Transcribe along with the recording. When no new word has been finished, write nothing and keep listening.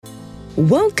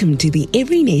Welcome to the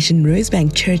Every Nation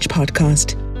Rosebank Church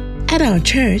podcast. At our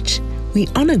church, we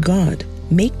honor God,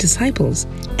 make disciples,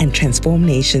 and transform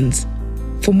nations.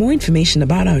 For more information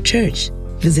about our church,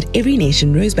 visit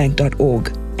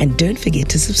everynationrosebank.org and don't forget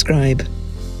to subscribe.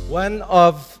 One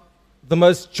of the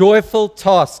most joyful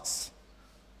tasks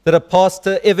that a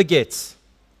pastor ever gets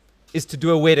is to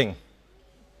do a wedding.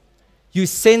 You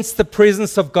sense the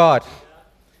presence of God.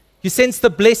 You sense the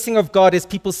blessing of God as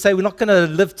people say, we're not going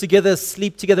to live together,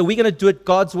 sleep together. We're going to do it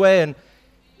God's way. And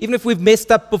even if we've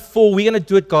messed up before, we're going to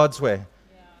do it God's way.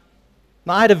 Yeah.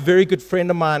 Now, I had a very good friend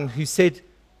of mine who said,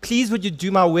 please would you do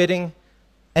my wedding?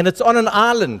 And it's on an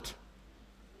island.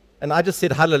 And I just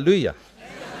said, hallelujah.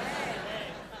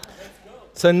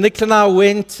 So Nick and I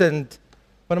went, and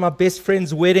one of my best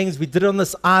friend's weddings, we did it on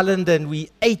this island, and we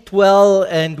ate well,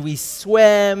 and we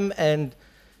swam, and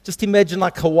just imagine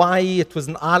like Hawaii. It was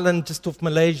an island just off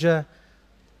Malaysia.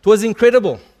 It was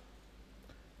incredible.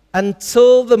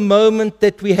 Until the moment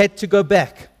that we had to go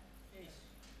back.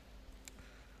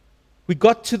 We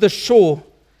got to the shore,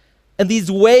 and these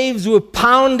waves were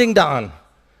pounding down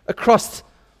across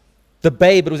the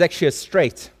bay, but it was actually a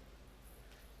strait.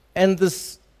 And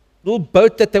this little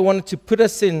boat that they wanted to put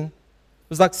us in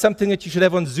was like something that you should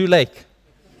have on Zoo Lake.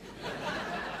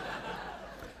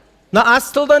 Now, I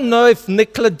still don't know if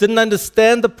Nicola didn't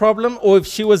understand the problem or if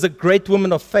she was a great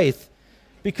woman of faith.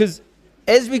 Because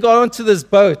as we got onto this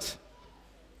boat,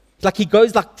 like he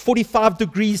goes like 45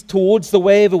 degrees towards the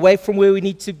wave, away from where we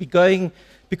need to be going.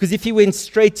 Because if he went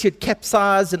straight, he'd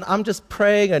capsize, and I'm just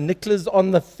praying, and Nicola's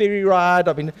on the ferry ride.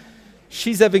 I mean,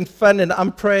 she's having fun, and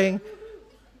I'm praying.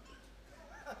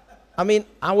 I mean,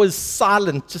 I was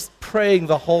silent, just praying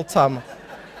the whole time.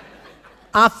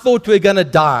 I thought we were going to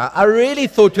die. I really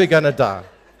thought we were going to die.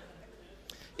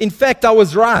 In fact, I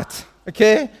was right,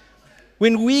 okay?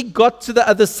 When we got to the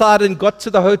other side and got to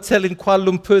the hotel in Kuala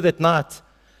Lumpur that night,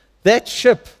 that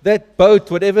ship, that boat,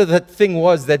 whatever that thing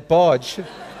was, that barge,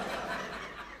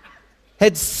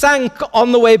 had sunk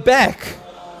on the way back,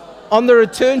 on the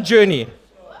return journey.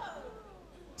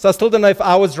 So I still don't know if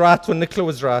I was right or Nicola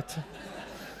was right.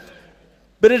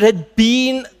 But it had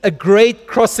been a great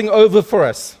crossing over for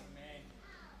us.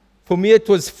 For me, it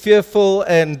was fearful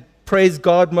and praise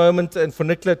God moment, and for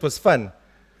Nicola, it was fun.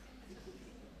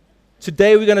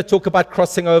 Today, we're going to talk about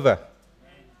crossing over.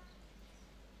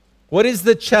 What is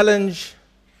the challenge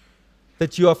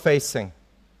that you are facing?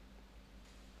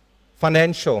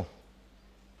 Financial,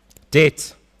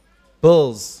 debt,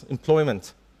 bills,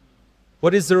 employment.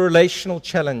 What is the relational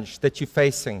challenge that you're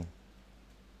facing?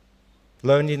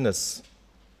 Loneliness,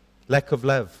 lack of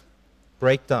love,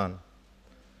 breakdown.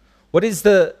 What is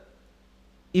the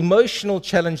emotional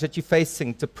challenge that you're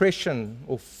facing? Depression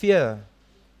or fear,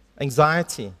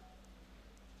 anxiety.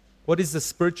 What is the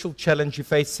spiritual challenge you're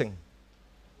facing?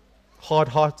 Hard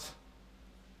heart.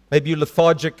 Maybe you're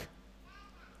lethargic.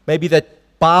 Maybe that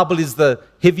Bible is the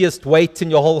heaviest weight in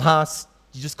your whole house.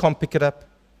 You just can't pick it up.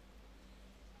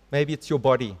 Maybe it's your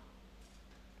body.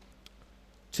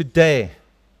 Today,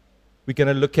 we're going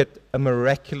to look at a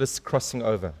miraculous crossing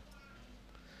over.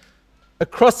 A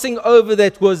crossing over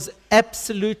that was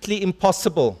absolutely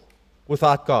impossible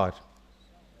without God.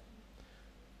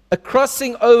 A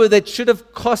crossing over that should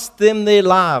have cost them their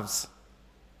lives,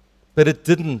 but it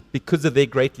didn't because of their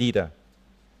great leader.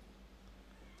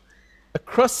 A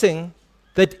crossing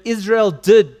that Israel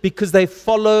did because they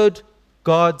followed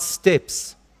God's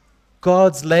steps,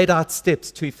 God's laid out steps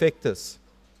to effect this.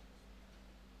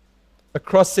 A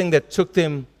crossing that took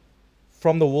them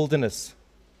from the wilderness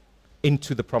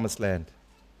into the promised land.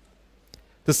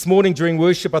 This morning during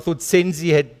worship, I thought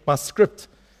Senzi had my script.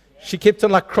 She kept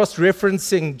on like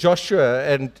cross-referencing Joshua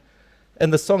and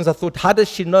the songs. I thought, how does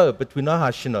she know? But we know how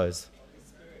she knows.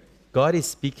 God is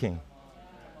speaking.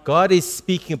 God is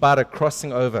speaking about a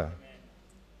crossing over.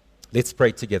 Let's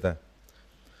pray together.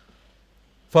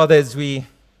 Father, as we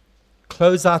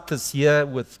close out this year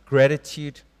with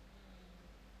gratitude,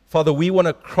 Father, we want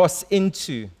to cross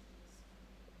into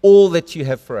all that you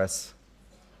have for us.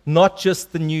 Not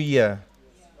just the new year,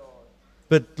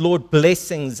 but Lord,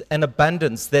 blessings and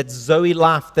abundance, that Zoe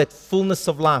life, that fullness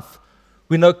of life.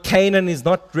 We know Canaan is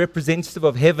not representative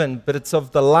of heaven, but it's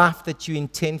of the life that you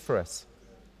intend for us.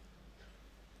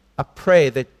 I pray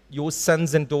that your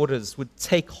sons and daughters would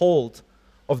take hold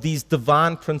of these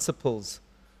divine principles,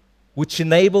 which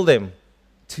enable them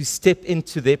to step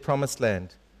into their promised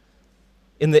land.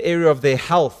 In the area of their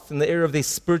health, in the area of their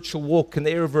spiritual walk, in the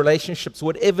area of relationships,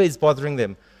 whatever is bothering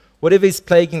them, whatever is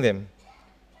plaguing them.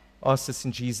 Ask this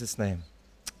in Jesus' name.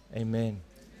 Amen.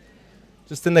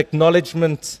 Just an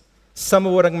acknowledgement some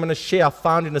of what I'm going to share I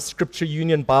found in a Scripture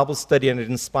Union Bible study, and it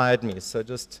inspired me. So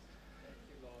just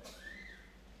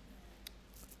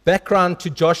background to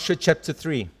Joshua chapter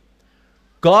 3.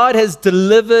 God has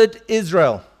delivered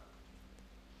Israel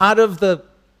out of the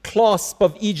clasp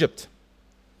of Egypt,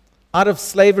 out of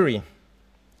slavery.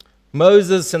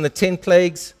 Moses and the 10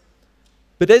 plagues.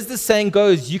 But as the saying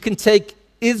goes, you can take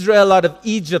Israel out of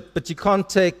Egypt, but you can't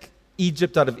take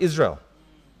Egypt out of Israel.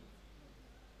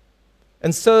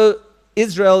 And so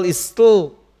Israel is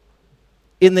still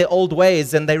in their old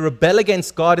ways, and they rebel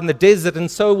against God in the desert.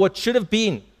 And so what should have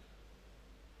been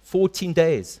 14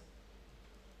 days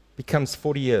becomes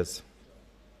 40 years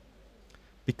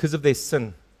because of their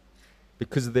sin,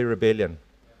 because of their rebellion.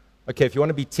 Okay, if you want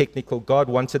to be technical, God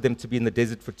wanted them to be in the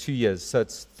desert for 2 years, so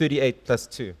it's 38 plus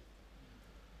 2.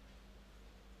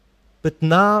 But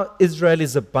now Israel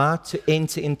is about to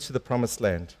enter into the promised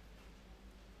land.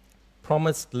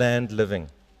 Promised land living,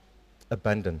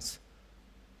 abundance.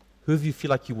 Who of you feel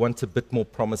like you want a bit more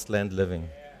promised land living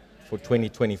for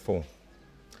 2024?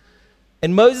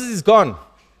 And Moses is gone.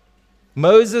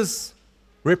 Moses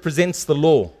represents the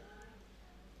law.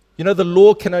 You know, the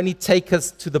law can only take us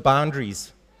to the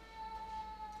boundaries.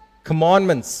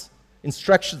 Commandments,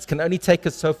 instructions can only take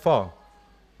us so far.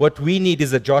 What we need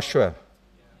is a Joshua.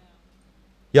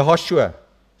 Yehoshua.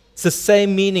 It's the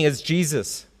same meaning as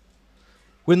Jesus.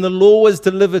 When the law was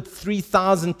delivered,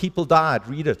 3,000 people died.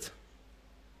 Read it.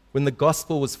 When the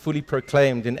gospel was fully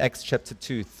proclaimed in Acts chapter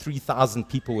 2, 3,000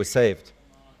 people were saved.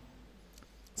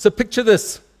 So picture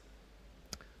this.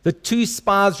 The 2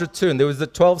 spies returned. There was the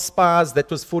 12 spies.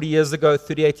 That was 40 years ago,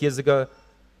 38 years ago.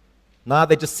 Now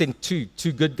they just sent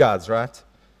two good guys, right?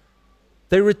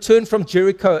 They return from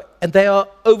Jericho, and they are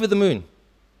over the moon.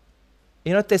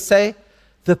 You know what they say?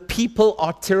 The people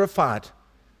are terrified.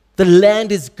 The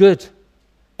land is good,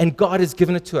 and God has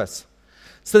given it to us.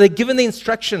 So they're given the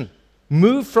instruction,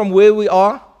 move from where we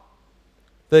are,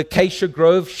 the Acacia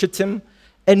Grove, Shittim,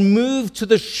 and move to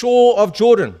the shore of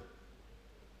Jordan.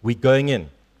 We're going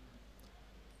in.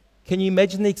 Can you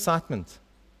imagine the excitement?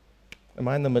 Am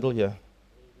I in the middle here?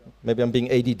 Maybe I'm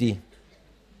being ADD.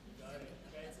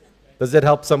 Does that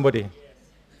help somebody?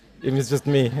 If it's just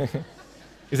me.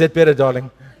 Is that better, darling?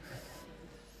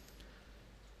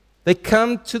 They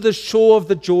come to the shore of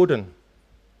the Jordan.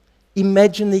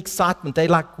 Imagine the excitement. They're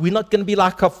like, we're not going to be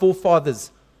like our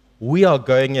forefathers. We are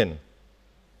going in.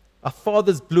 Our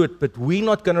fathers blew it, but we're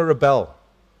not going to rebel.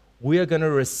 We are going to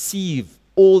receive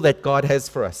all that God has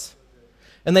for us.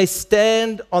 And they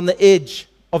stand on the edge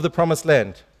of the promised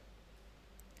land.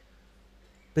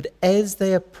 But as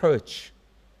they approach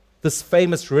this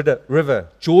famous river,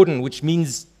 Jordan, which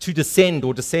means to descend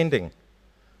or descending,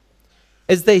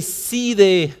 as they see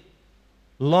their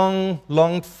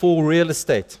longed for real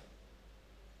estate,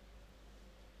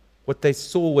 what they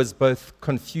saw was both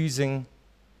confusing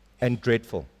and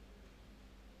dreadful.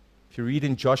 If you read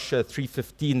in Joshua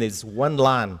 3:15, there's one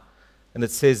line, and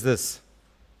it says this: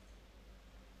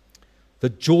 the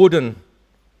Jordan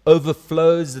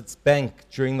overflows its bank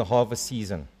during the harvest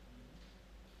season.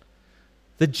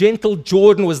 The gentle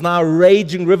Jordan was now a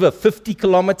raging river, 50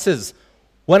 kilometers,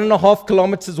 1.5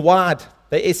 kilometers wide,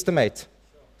 they estimate,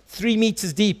 3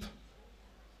 meters deep.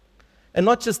 And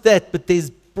not just that, but there's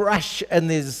brush and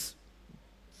there's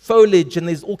foliage and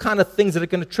there's all kind of things that are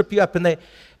going to trip you up. And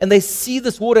they see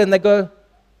this water and they go,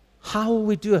 how will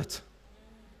we do it?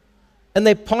 And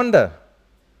they ponder.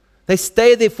 They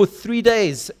stay there for 3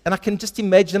 days, and I can just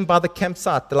imagine them by the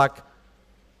campsite. They're like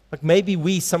maybe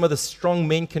we, some of the strong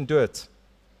men, can do it.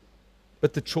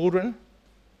 But the children,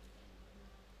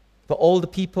 the older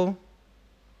people,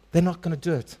 they're not going to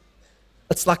do it.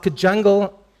 It's like a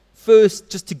jungle first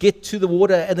just to get to the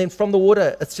water, and then from the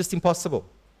water, it's just impossible.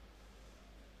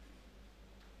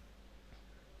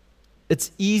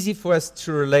 It's easy for us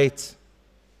to relate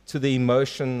to the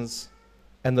emotions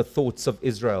and the thoughts of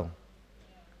Israel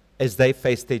as they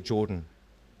faced their Jordan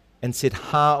and said,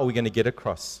 how are we going to get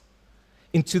across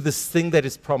into this thing that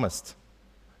is promised,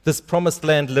 this promised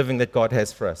land living that God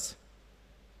has for us?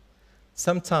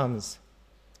 Sometimes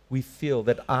we feel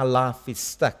that our life is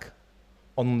stuck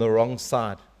on the wrong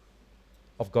side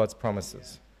of God's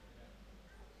promises.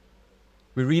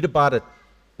 We read about it,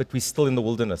 but we're still in the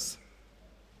wilderness.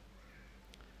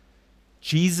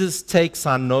 Jesus takes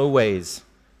our no ways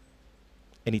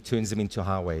and he turns them into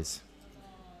highways.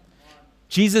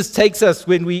 Jesus takes us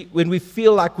when we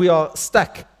feel like we are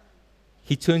stuck.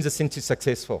 He turns us into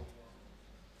successful.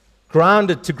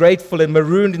 Grounded to grateful and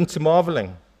marooned into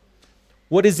marveling.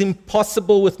 What is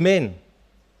impossible with men?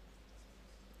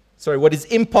 What is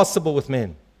impossible with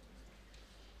men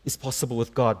is possible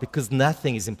with God, because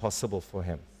nothing is impossible for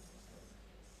him.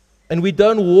 And we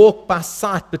don't walk by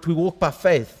sight, but we walk by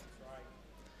faith.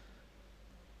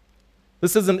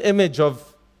 This is an image. Am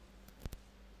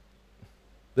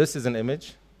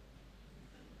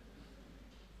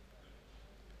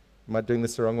I doing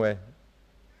this the wrong way?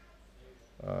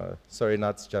 Sorry, now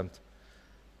it's jumped.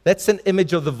 That's an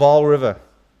image of the Vaal River.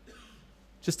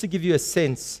 Just to give you a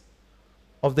sense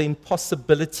of the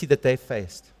impossibility that they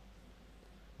faced.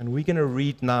 And we're going to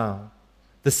read now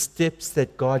the steps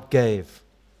that God gave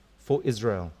for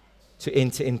Israel to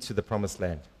enter into the promised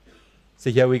land. So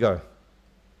here we go.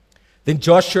 Then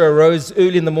Joshua arose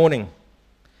early in the morning,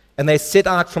 and they set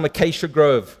out from Acacia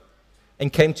Grove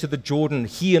and came to the Jordan,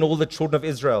 he and all the children of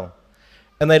Israel.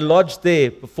 And they lodged there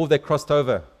before they crossed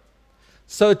over.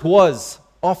 So it was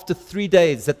after 3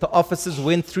 days that the officers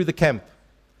went through the camp.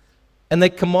 And they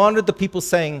commanded the people,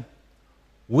 saying,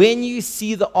 when you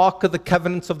see the ark of the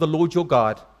covenant of the Lord your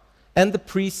God, and the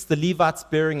priests, the Levites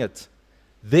bearing it,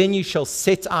 then you shall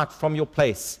set out from your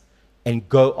place and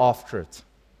go after it.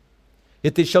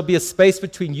 Yet there shall be a space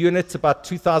between you and it, about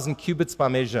 2,000 cubits by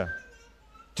measure.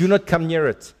 Do not come near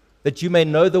it, that you may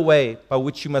know the way by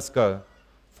which you must go,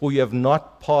 for you have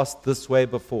not passed this way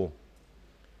before.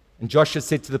 And Joshua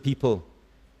said to the people,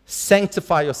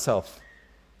 sanctify yourself,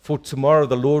 for tomorrow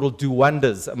the Lord will do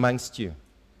wonders amongst you.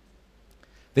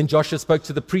 Then Joshua spoke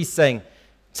to the priests, saying,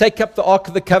 take up the ark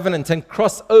of the covenant and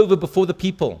cross over before the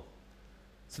people.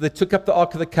 So they took up the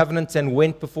ark of the covenant and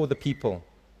went before the people.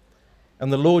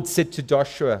 And the Lord said to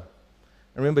Joshua,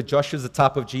 and remember, Joshua is the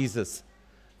type of Jesus,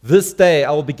 this day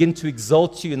I will begin to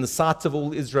exalt you in the sight of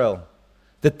all Israel,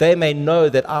 that they may know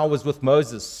that I was with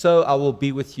Moses, so I will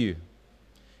be with you.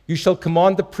 You shall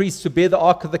command the priests to bear the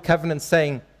ark of the covenant,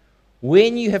 saying,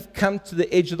 when you have come to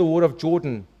the edge of the water of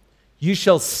Jordan, you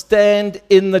shall stand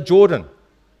in the Jordan.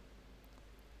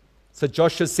 So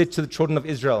Joshua said to the children of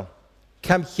Israel,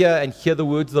 come here and hear the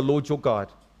words of the Lord your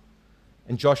God.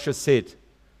 And Joshua said,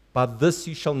 by this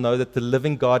you shall know that the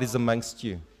living God is amongst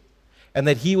you, and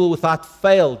that he will without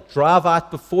fail drive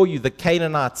out before you the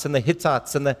Canaanites and the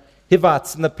Hittites and the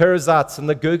Hivites and the Perizzites and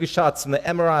the Girgashites and the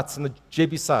Amorites and the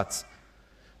Jebusites.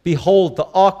 Behold, the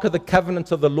ark of the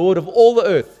covenant of the Lord of all the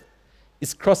earth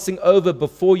is crossing over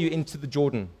before you into the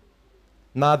Jordan.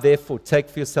 Now therefore take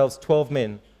for yourselves 12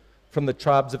 men from the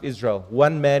tribes of Israel,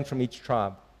 1 man from each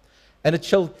tribe. And it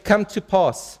shall come to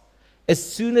pass, as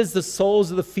soon as the soles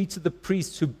of the feet of the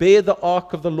priests who bear the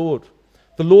ark of the Lord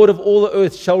of all the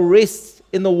earth, shall rest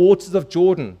in the waters of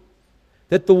Jordan,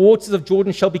 that the waters of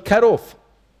Jordan shall be cut off,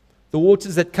 the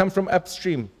waters that come from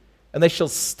upstream, and they shall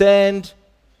stand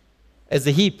as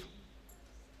a heap.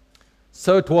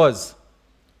 So it was,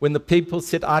 when the people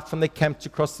set out from their camp to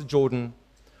cross the Jordan,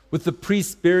 with the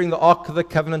priests bearing the ark of the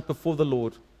covenant before the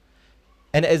Lord,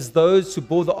 and as those who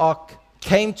bore the ark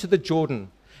came to the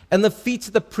Jordan, and the feet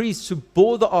of the priests who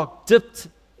bore the ark dipped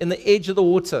in the edge of the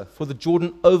water, for the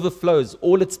Jordan overflows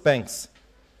all its banks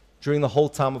during the whole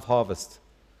time of harvest,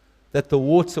 that the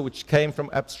water which came from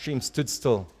upstream stood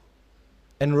still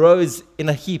and rose in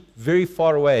a heap very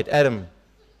far away at Adam,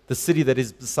 the city that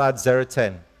is beside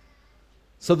Zaratan.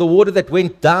 So the water that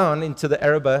went down into the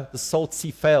Arabah, the salt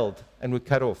sea, failed and were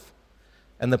cut off,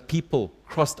 and the people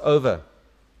crossed over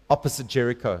opposite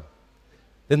Jericho.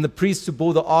 Then the priests who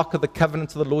bore the ark of the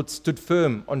covenant of the Lord stood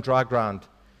firm on dry ground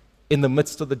in the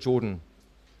midst of the Jordan,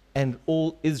 and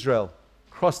all Israel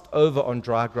crossed over on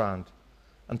dry ground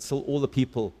until all the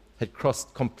people had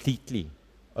crossed completely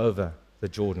over the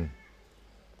Jordan.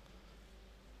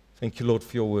 Thank you, Lord,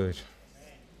 for your word.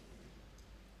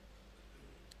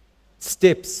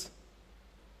 Steps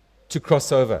to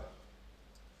cross over.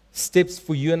 Steps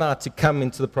for you and I to come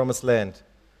into the promised land.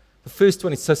 The first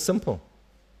one is so simple.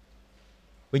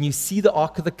 When you see the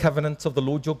ark of the covenant of the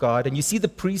Lord your God, and you see the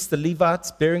priests, the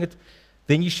Levites bearing it,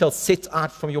 then you shall set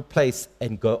out from your place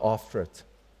and go after it.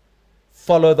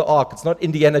 Follow the ark. It's not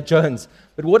Indiana Jones.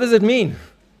 But what does it mean?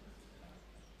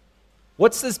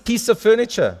 What's this piece of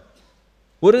furniture?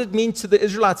 What did it mean to the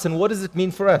Israelites, and what does it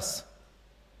mean for us?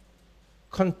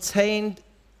 Contained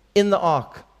in the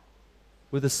ark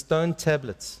were the stone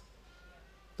tablets,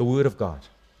 the Word of God.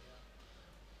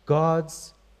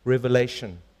 God's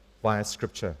revelation via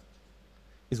Scripture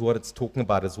is what it's talking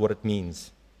about, is what it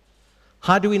means.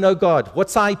 How do we know God?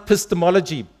 What's our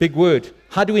epistemology? Big word.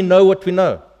 How do we know what we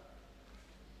know?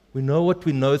 We know what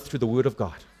we know through the Word of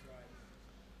God.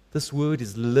 This Word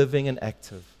is living and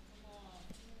active.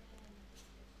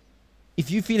 If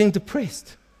you're feeling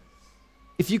depressed,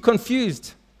 if you're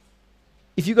confused,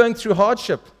 if you're going through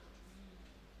hardship,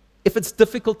 if it's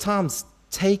difficult times,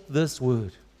 take this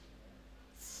word.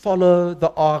 Follow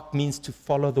the ark means to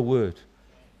follow the word.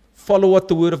 Follow what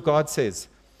the Word of God says.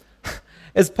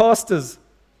 As pastors,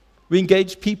 we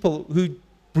engage people who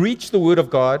breach the word of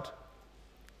God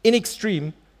in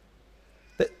extreme.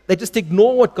 They just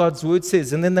ignore what God's word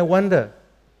says, and then they wonder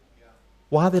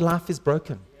why their life is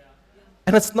broken.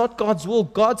 And it's not God's will,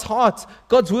 God's heart.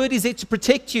 God's word is there to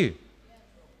protect you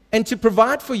and to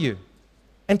provide for you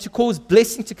and to cause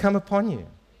blessing to come upon you.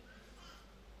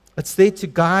 It's there to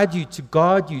guide you, to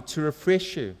guard you, to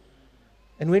refresh you.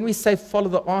 And when we say follow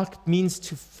the ark, it means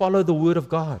to follow the word of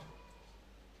God.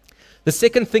 The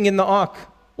second thing in the ark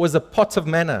was a pot of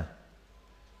manna,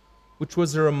 which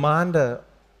was a reminder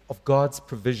of God's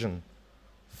provision.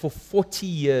 For 40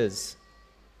 years,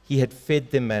 he had fed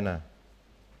them manna.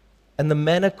 And the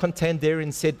manna contained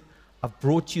therein said, I've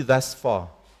brought you thus far.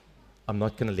 I'm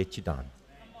not going to let you down.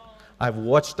 I've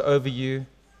watched over you.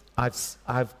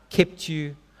 I've kept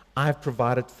you. I've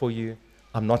provided for you.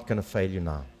 I'm not going to fail you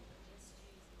now.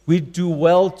 We do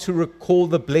well to recall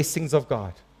the blessings of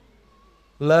God.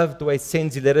 Love the way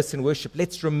Senzi led us in worship.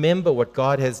 Let's remember what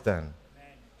God has done.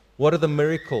 What are the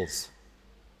miracles?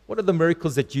 What are the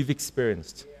miracles that you've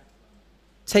experienced?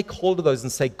 Take hold of those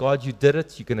and say, God, you did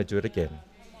it. You're going to do it again.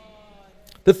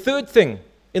 The third thing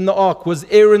in the ark was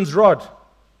Aaron's rod.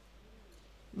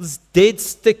 This dead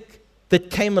stick that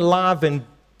came alive and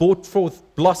brought forth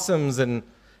blossoms and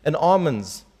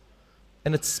almonds.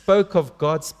 And it spoke of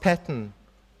God's pattern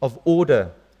of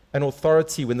order and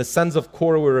authority when the sons of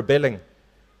Korah were rebelling.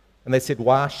 And they said,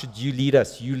 why should you lead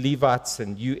us, you Levites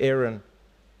and you Aaron?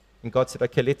 And God said,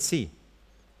 okay, let's see.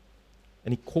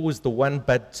 And he caused the one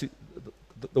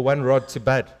rod to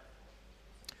bud.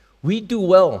 We do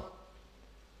well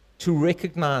to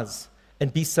recognize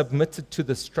and be submitted to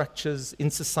the structures in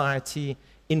society,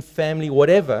 in family,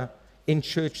 whatever, in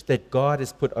church that God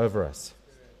has put over us.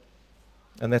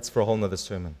 And that's for a whole nother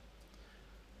sermon.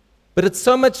 But it's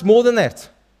so much more than that.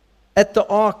 At the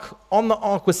ark, on the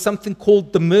ark was something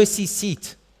called the mercy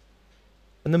seat.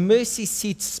 And the mercy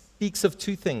seat speaks of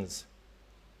two things.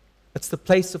 It's the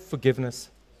place of forgiveness,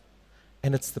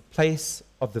 and it's the place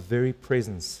of the very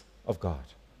presence of God.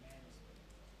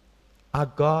 Our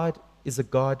God is a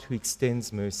God who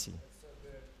extends mercy.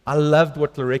 I loved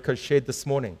what Loreko shared this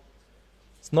morning.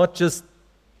 It's not just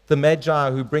the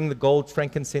magi who bring the gold,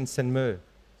 frankincense, and myrrh.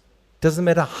 Doesn't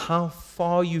matter how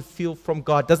far you feel from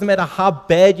God. Doesn't matter how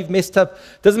bad you've messed up.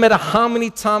 Doesn't matter how many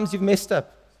times you've messed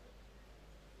up.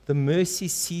 The mercy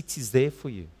seat is there for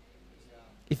you.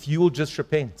 If you will just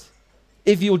repent.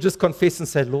 If you will just confess and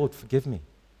say, Lord, forgive me.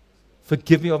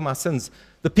 Forgive me of my sins.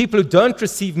 The people who don't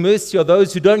receive mercy are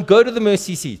those who don't go to the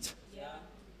mercy seat.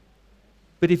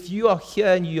 But if you are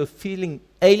here and you're feeling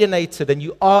alienated and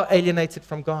you are alienated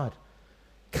from God,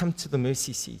 come to the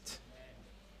mercy seat.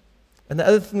 And the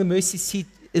other thing, the mercy seat,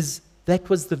 is that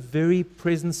was the very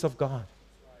presence of God.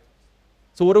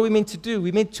 So what are we meant to do?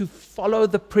 We're meant to follow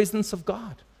the presence of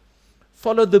God.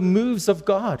 Follow the moves of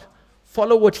God.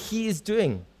 Follow what He is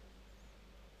doing.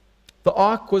 The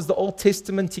ark was the Old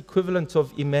Testament equivalent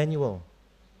of Emmanuel,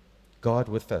 God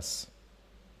with us.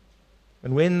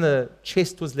 And when the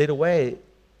chest was led away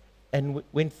and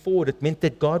went forward, it meant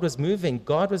that God was moving.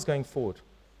 God was going forward.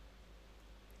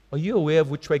 Are you aware of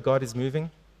which way God is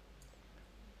moving?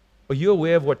 Are you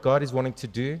aware of what God is wanting to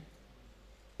do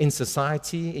in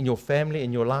society, in your family,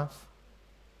 in your life?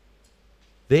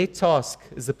 Their task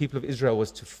as the people of Israel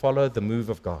was to follow the move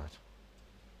of God.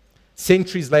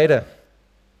 Centuries later,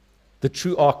 the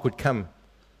true ark would come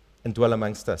and dwell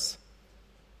amongst us.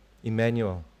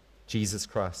 Emmanuel, Jesus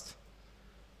Christ.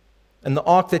 And the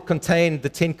ark that contained the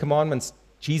 10 Commandments,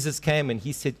 Jesus came and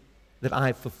He said that I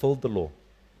have fulfilled the law.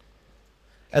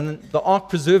 And the ark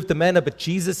preserved the manna, but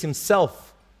Jesus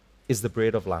Himself is the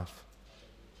bread of life.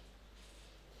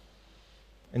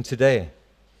 And today,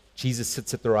 Jesus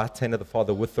sits at the right hand of the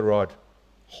Father with the rod,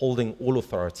 holding all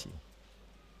authority,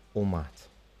 all might.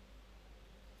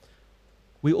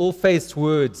 We all face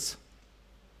words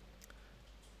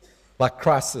like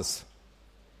crisis,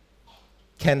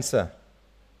 cancer,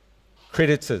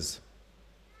 creditors.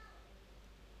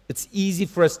 It's easy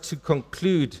for us to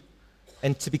conclude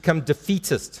and to become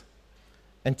defeatist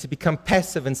and to become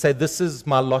passive and say, this is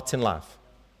my lot in life.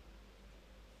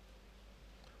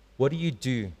 What do you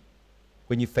do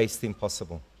when you face the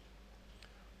impossible?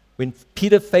 When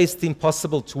Peter faced the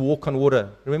impossible to walk on water,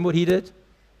 remember what he did?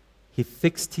 He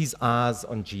fixed his eyes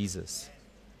on Jesus.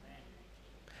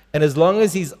 And as long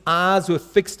as his eyes were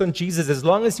fixed on Jesus, as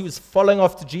long as he was following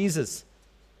after Jesus,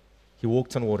 he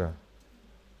walked on water.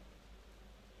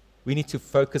 We need to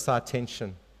focus our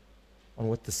attention on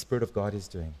what the Spirit of God is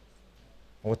doing,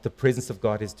 on what the presence of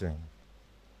God is doing.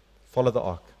 Follow the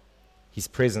ark, His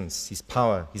presence, His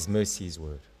power, His mercy, His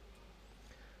word.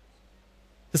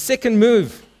 The second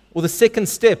move, or the second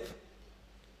step,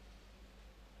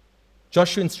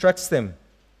 Joshua instructs them,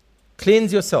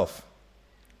 cleanse yourself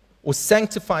or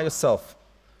sanctify yourself,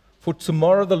 for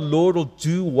tomorrow the Lord will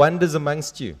do wonders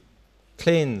amongst you.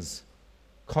 Cleanse,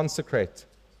 consecrate,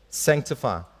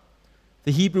 sanctify.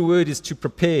 The Hebrew word is to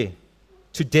prepare,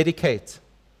 to dedicate,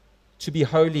 to be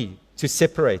holy, to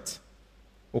separate,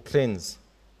 or cleanse.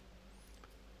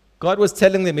 God was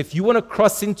telling them, if you want to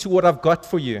cross into what I've got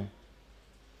for you,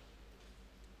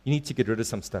 you need to get rid of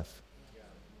some stuff.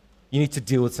 You need to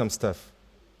deal with some stuff.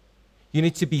 You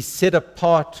need to be set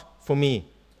apart for me.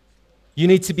 You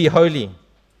need to be holy.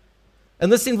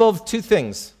 And this involves two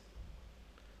things.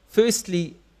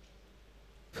 Firstly,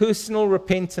 personal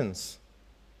repentance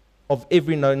of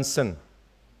every known sin.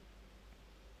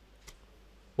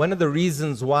 One of the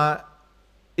reasons why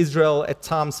Israel at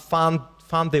times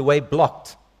found their way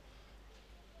blocked,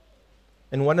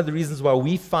 and one of the reasons why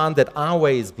we find that our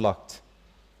way is blocked,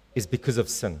 is because of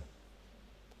sin.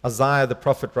 Isaiah the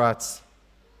prophet writes,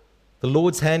 the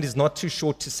Lord's hand is not too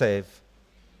short to save.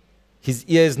 His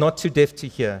ear is not too deaf to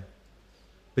hear.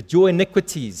 But your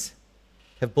iniquities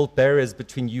have built barriers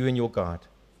between you and your God.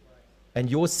 And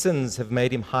your sins have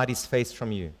made him hide his face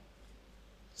from you,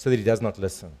 so that he does not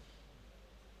listen.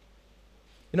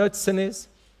 You know what sin is?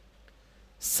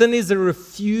 Sin is a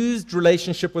refused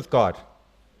relationship with God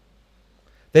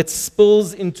that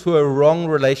spills into a wrong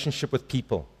relationship with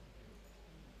people.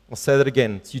 I'll say that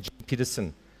again. It's Eugene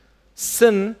Peterson.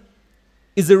 Sin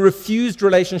is a refused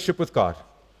relationship with God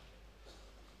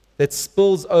that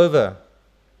spills over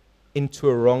into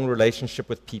a wrong relationship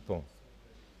with people.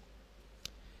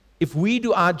 If we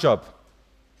do our job,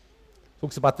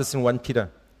 talks about this in 1 Peter,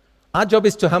 our job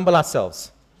is to humble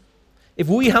ourselves. If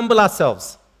we humble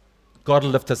ourselves, God will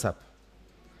lift us up.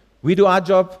 We do our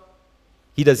job,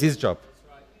 he does his job.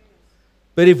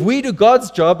 But if we do God's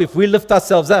job, if we lift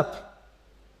ourselves up,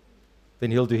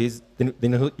 then he'll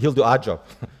do our job.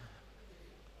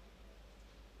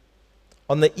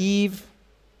 On the eve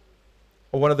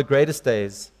of one of the greatest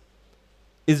days,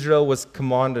 Israel was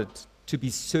commanded to be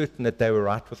certain that they were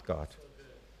right with God.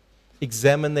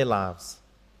 Examine their lives.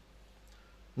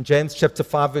 In James chapter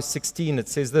 5, verse 16, it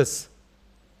says this,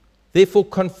 therefore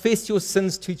confess your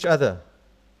sins to each other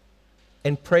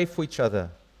and pray for each other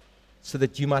so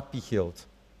that you might be healed.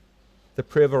 The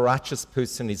prayer of a righteous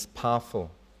person is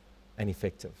powerful and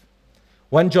effective.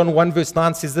 1 John 1 verse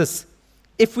 9 says this,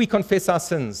 if we confess our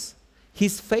sins,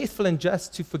 he's faithful and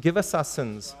just to forgive us our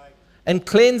sins and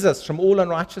cleanse us from all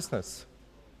unrighteousness.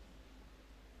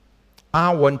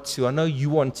 I know you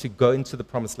want to go into the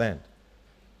promised land.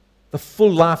 The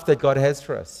full life that God has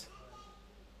for us.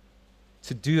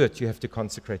 To do it, you have to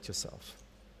consecrate yourself.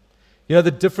 You know,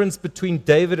 the difference between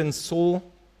David and Saul,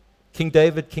 King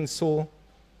David, King Saul,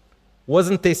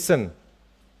 wasn't their sin.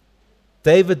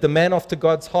 David, the man after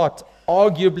God's heart,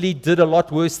 arguably did a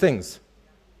lot worse things.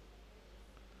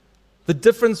 The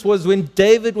difference was when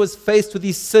David was faced with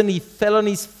his sin, he fell on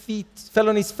his feet, fell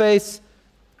on his face,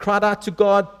 cried out to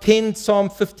God, penned Psalm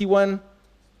 51,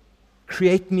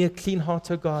 create me a clean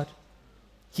heart, O God.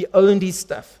 He owned his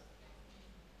stuff.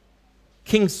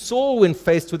 King Saul, when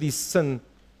faced with his sin,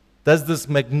 does this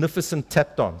magnificent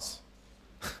tap dance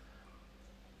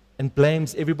and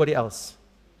blames everybody else.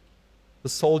 The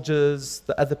soldiers,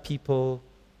 the other people.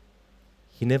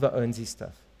 He never owns his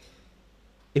stuff.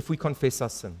 If we confess our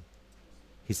sin,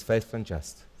 he's faithful and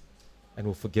just and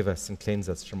will forgive us and cleanse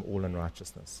us from all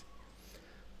unrighteousness.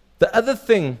 The other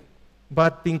thing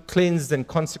about being cleansed and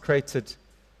consecrated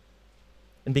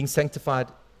and being sanctified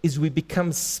is we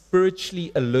become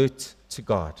spiritually alert to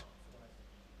God.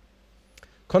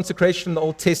 Consecration in the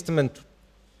Old Testament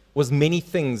was many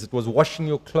things. It was washing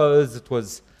your clothes. It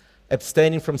was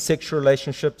abstaining from sexual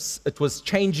relationships. It was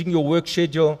changing your work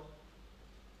schedule.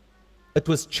 It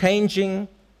was changing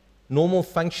normal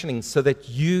functioning so that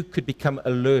you could become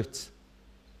alert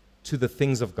to the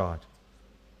things of God.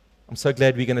 I'm so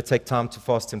glad we're going to take time to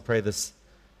fast and pray this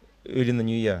early in the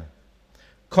new year.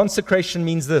 Consecration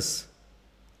means this.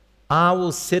 I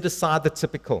will set aside the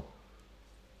typical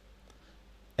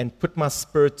and put my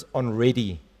spirit on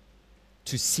ready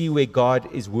to see where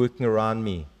God is working around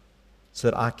me so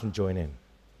that I can join in.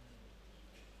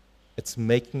 It's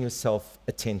making yourself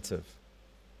attentive.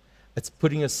 It's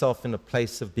putting yourself in a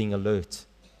place of being alert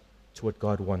to what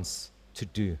God wants to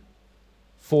do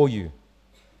for you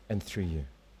and through you.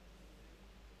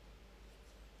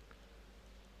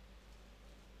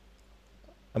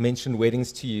 I mentioned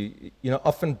weddings to you. You know,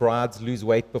 often brides lose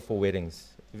weight before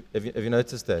weddings. Have you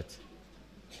noticed that?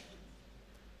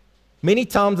 Many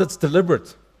times it's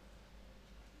deliberate.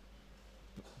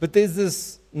 But there's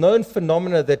this known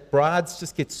phenomena that brides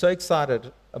just get so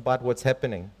excited about what's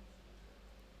happening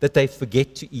that they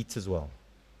forget to eat as well.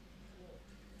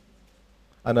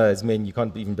 I know, as men, you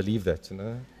can't even believe that, you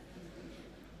know.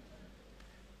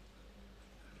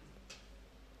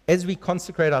 As we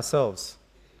consecrate ourselves,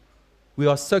 we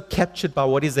are so captured by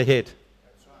what is ahead.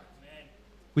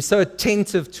 We're so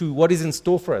attentive to what is in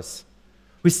store for us.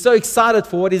 We're so excited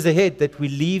for what is ahead that we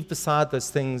leave beside those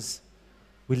things.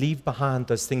 We leave behind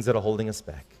those things that are holding us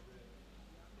back.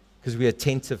 Because we're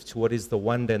attentive to what is the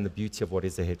wonder and the beauty of what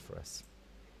is ahead for us.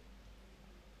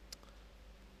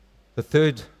 The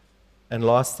third and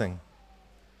last thing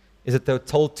is that they were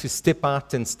told to step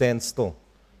out and stand still.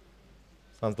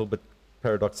 Sounds a little bit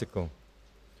paradoxical.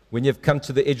 When you have come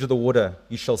to the edge of the water,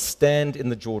 you shall stand in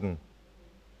the Jordan.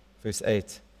 Verse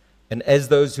 8. And as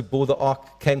those who bore the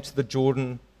ark came to the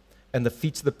Jordan, and the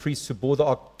feet of the priests who bore the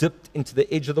ark dipped into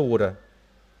the edge of the water,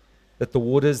 that the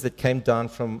waters that came down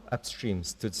from upstream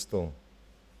stood still.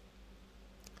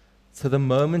 So the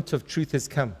moment of truth has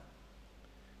come.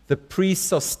 The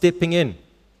priests are stepping in.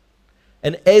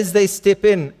 And as they step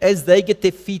in, as they get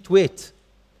their feet wet,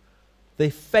 their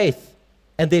faith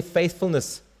and their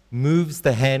faithfulness moves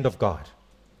the hand of God.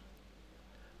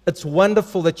 It's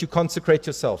wonderful that you consecrate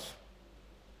yourself.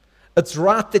 It's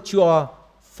right that you are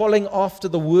following after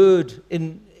the word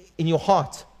in your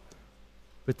heart.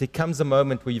 But there comes a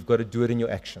moment where you've got to do it in your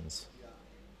actions.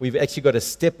 We've actually got to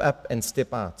step up and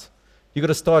step out. You've got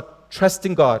to start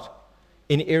trusting God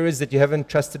in areas that you haven't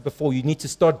trusted before. You need to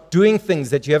start doing things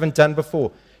that you haven't done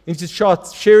before. You need to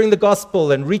start sharing the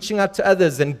gospel and reaching out to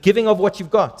others and giving of what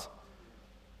you've got.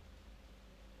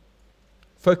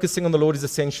 Focusing on the Lord is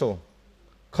essential.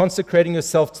 Consecrating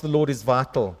yourself to the Lord is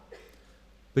vital.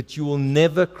 But you will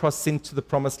never cross into the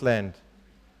promised land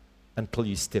until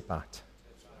you step out.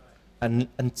 And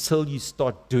until you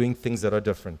start doing things that are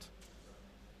different.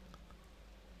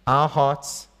 Our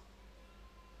hearts,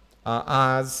 our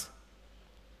eyes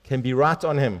can be right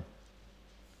on Him.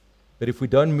 But if we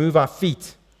don't move our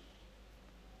feet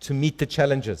to meet the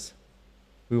challenges,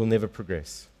 we will never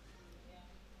progress.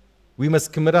 We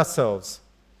must commit ourselves,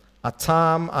 our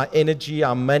time, our energy,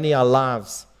 our money, our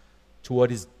lives to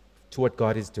what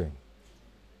God is doing.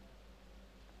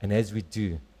 And as we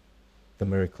do, the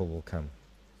miracle will come.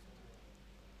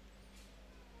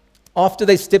 After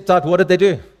they stepped out, what did they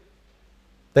do?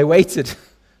 They waited.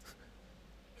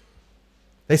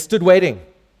 They stood waiting.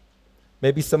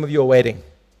 Maybe some of you are waiting.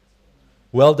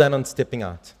 Well done on stepping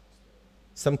out.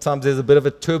 Sometimes there's a bit of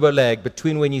a turbo lag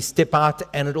between when you step out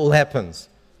and it all happens.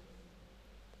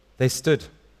 They stood,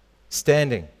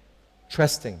 standing,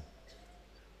 trusting.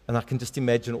 And I can just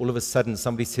imagine all of a sudden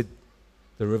somebody said,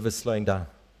 the river's slowing down.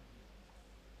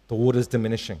 The water's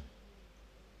diminishing.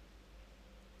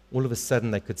 All of a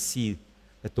sudden they could see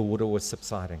that the water was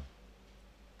subsiding.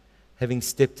 Having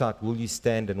stepped out, will you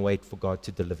stand and wait for God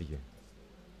to deliver you?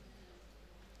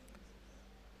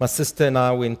 My sister and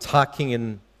I went hiking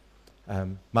in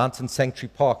Mountain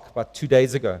Sanctuary Park about 2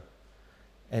 days ago.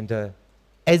 And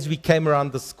as we came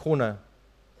around this corner,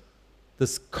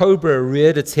 this cobra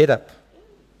reared its head up.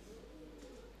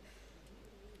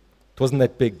 It wasn't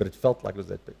that big, but it felt like it was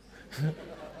that big.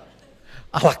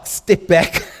 I stepped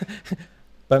back,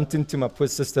 bumped into my poor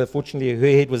sister. Fortunately,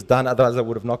 her head was done, otherwise I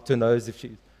would have knocked her nose if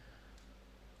she...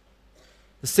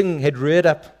 This thing had reared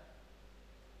up,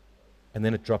 and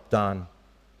then it dropped down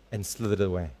and slithered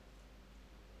away.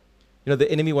 You know, the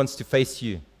enemy wants to face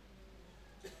you.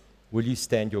 Will you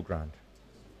stand your ground?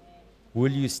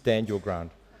 Will you stand your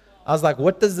ground? I was like,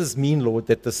 what does this mean, Lord,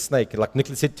 that the snake... Like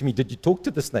Nicholas said to me, did you talk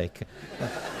to the snake?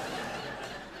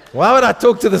 Why would I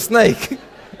talk to the snake?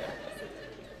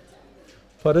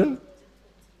 Pardon?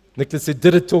 Nicholas said,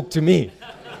 did it talk to me?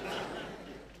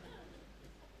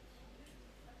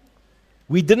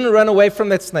 We didn't run away from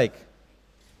that snake.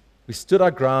 We stood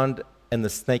our ground and the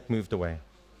snake moved away.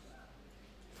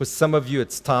 For some of you,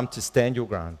 it's time to stand your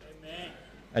ground. Amen.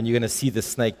 And you're going to see the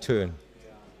snake turn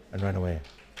and run away.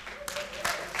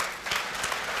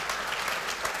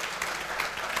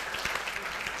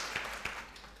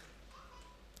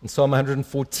 In Psalm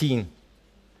 114,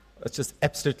 it's just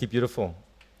absolutely beautiful.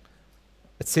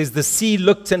 It says, the sea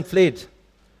looked and fled.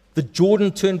 The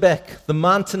Jordan turned back. The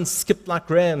mountains skipped like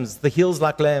rams. The hills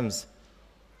like lambs.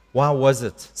 Why was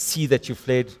it? Sea that you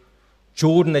fled.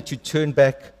 Jordan that you turned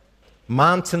back.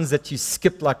 Mountains that you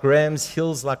skipped like rams.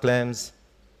 Hills like lambs.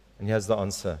 And here's the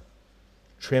answer.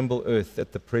 Tremble earth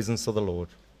at the presence of the Lord.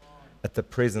 At the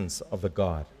presence of the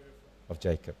God of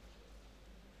Jacob.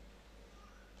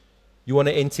 You want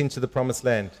to enter into the promised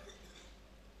land?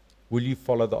 Will you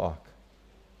follow the ark?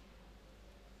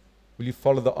 Will you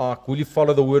follow the ark? Will you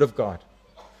follow the word of God?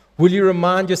 Will you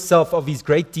remind yourself of His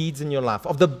great deeds in your life,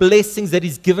 of the blessings that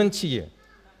He's given to you?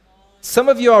 Some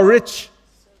of you are rich.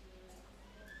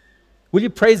 Will you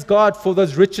praise God for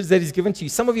those riches that He's given to you?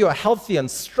 Some of you are healthy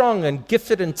and strong and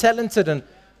gifted and talented. And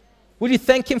will you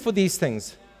thank Him for these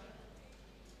things?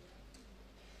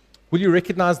 Will you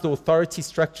recognize the authority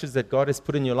structures that God has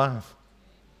put in your life?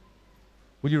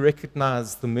 Will you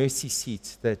recognize the mercy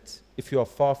seat that if you are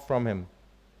far from Him,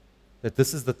 that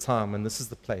this is the time and this is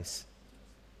the place?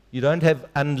 You don't have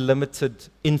unlimited,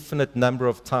 infinite number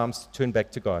of times to turn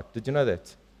back to God. Did you know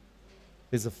that?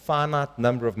 There's a finite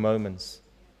number of moments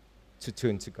to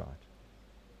turn to God.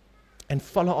 And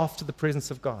follow after the presence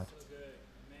of God.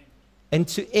 And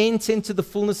to enter into the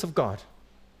fullness of God,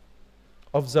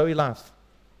 of Zoe life.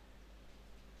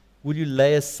 Will you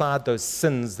lay aside those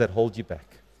sins that hold you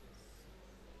back?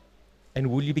 And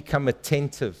will you become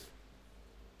attentive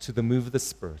to the move of the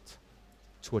Spirit,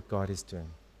 to what God is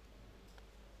doing?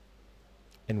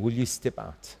 And will you step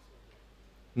out?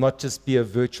 Not just be a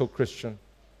virtual Christian.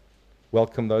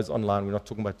 Welcome those online. We're not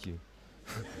talking about you.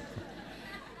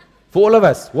 For all of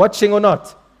us, watching or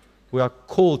not, we are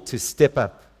called to step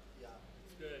up.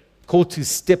 Called to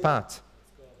step out.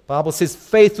 The Bible says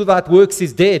faith without works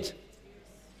is dead.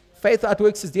 Faith without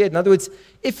works is dead. In other words,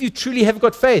 if you truly have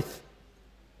got faith,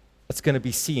 it's going to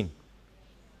be seen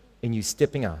in you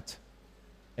stepping out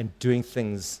and doing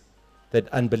things that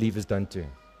unbelievers don't do.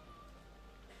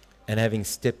 And having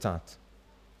stepped out,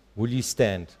 will you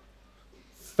stand,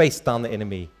 face down the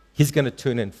enemy? He's going to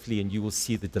turn and flee, and you will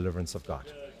see the deliverance of God.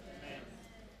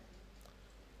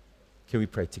 Can we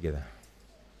pray together?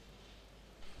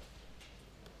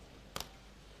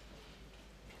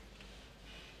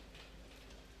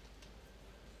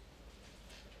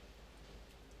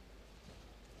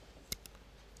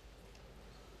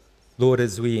 Lord,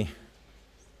 as we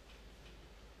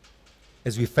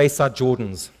face our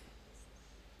Jordans,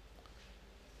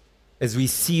 as we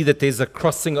see that there's a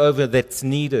crossing over that's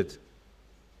needed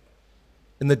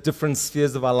in the different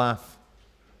spheres of our life,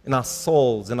 in our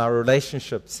souls, in our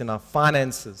relationships, in our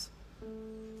finances.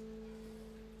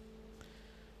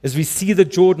 As we see the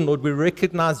Jordan, Lord, we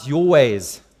recognize your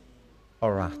ways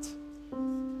are right.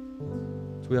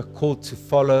 We are called to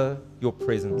follow your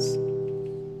presence.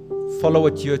 Follow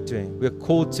what you're doing. We are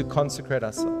called to consecrate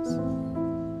ourselves.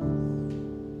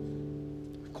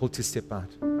 We're called to step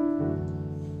out.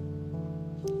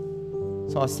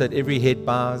 So I said, every head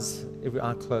bows, every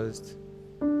eye closed.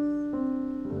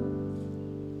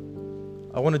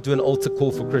 I want to do an altar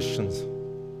call for Christians.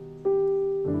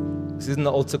 This isn't an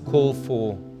altar call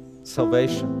for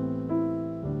salvation.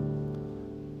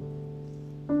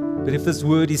 But if this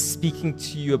word is speaking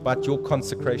to you about your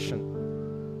consecration,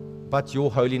 about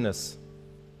your holiness,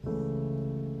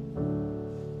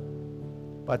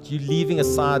 about you leaving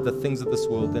aside the things of this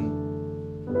world, then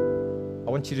I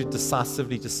want you to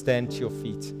decisively just stand to your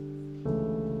feet.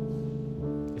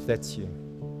 If that's you.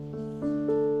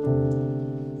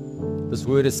 This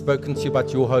word has spoken to you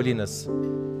about your holiness.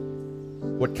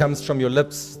 What comes from your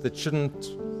lips that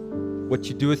shouldn't, what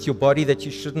you do with your body that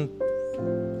you shouldn't,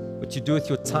 what you do with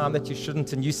your time that you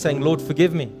shouldn't, and you saying, Lord,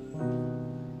 forgive me.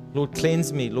 Lord,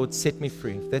 cleanse me. Lord, set me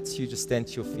free. If that's you, just stand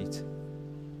to your feet.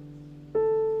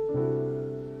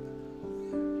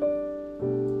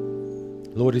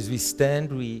 Lord, as we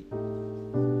stand, we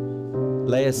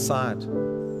lay aside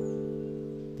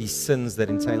these sins that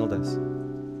entangled us.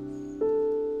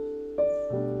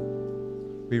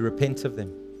 We repent of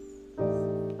them.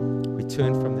 We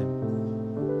turn from them.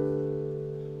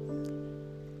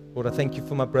 Lord, I thank you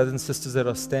for my brothers and sisters that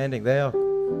are standing. They are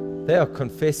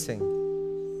confessing.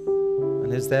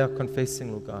 And as they are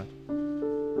confessing, Lord God,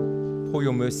 pour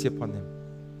your mercy upon them.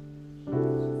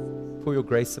 Pour your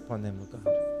grace upon them, Lord God.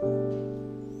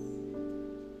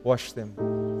 Wash them.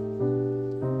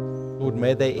 Lord,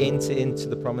 may they enter into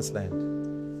the promised land.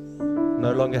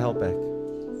 No longer held back.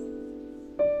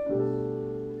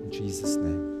 In Jesus'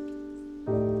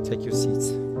 name. Take your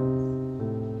seats.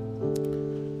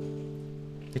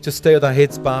 Let's just stay with our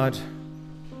heads bowed.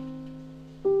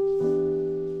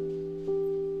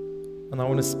 And I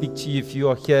want to speak to you if you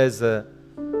are here as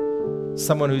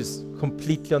someone who's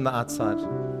completely on the outside.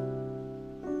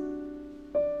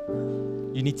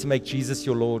 You need to make Jesus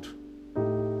your Lord.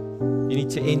 You need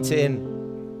to enter in.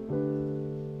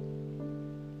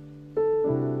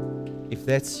 If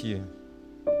that's you,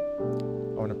 I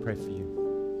want to pray for you.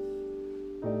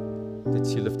 That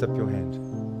you lift up your hand.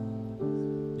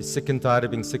 You're sick and tired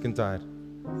of being sick and tired.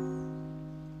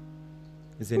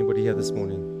 Is anybody here this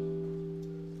morning?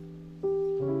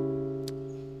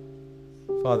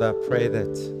 Father, I pray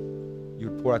that you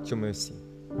would pour out your mercy.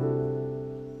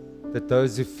 that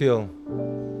those who feel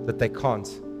that they can't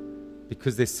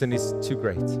because their sin is too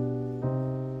great,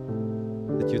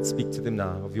 that you'd speak to them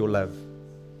now of your love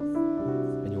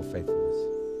and your faithfulness.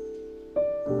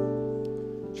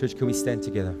 Church, can we stand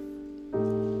together?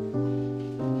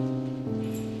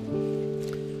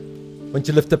 Won't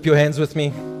you lift up your hands with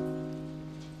me?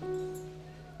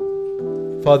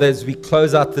 Father, as we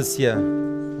close out this year,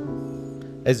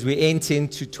 as we enter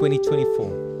into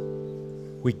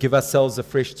 2024, we give ourselves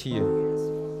afresh to you.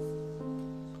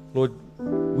 Lord,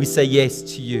 we say yes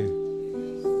to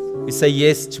you. We say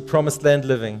yes to promised land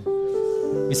living.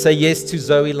 We say yes to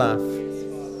Zoe life.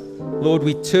 Lord,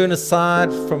 we turn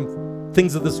aside from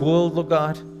things of this world, Lord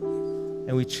God,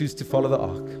 and we choose to follow the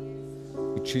ark.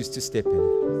 We choose to step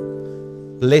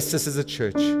in. Bless us as a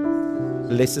church.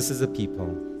 Bless us as a people.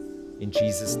 In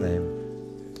Jesus' name,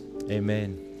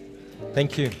 amen.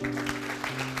 Thank you.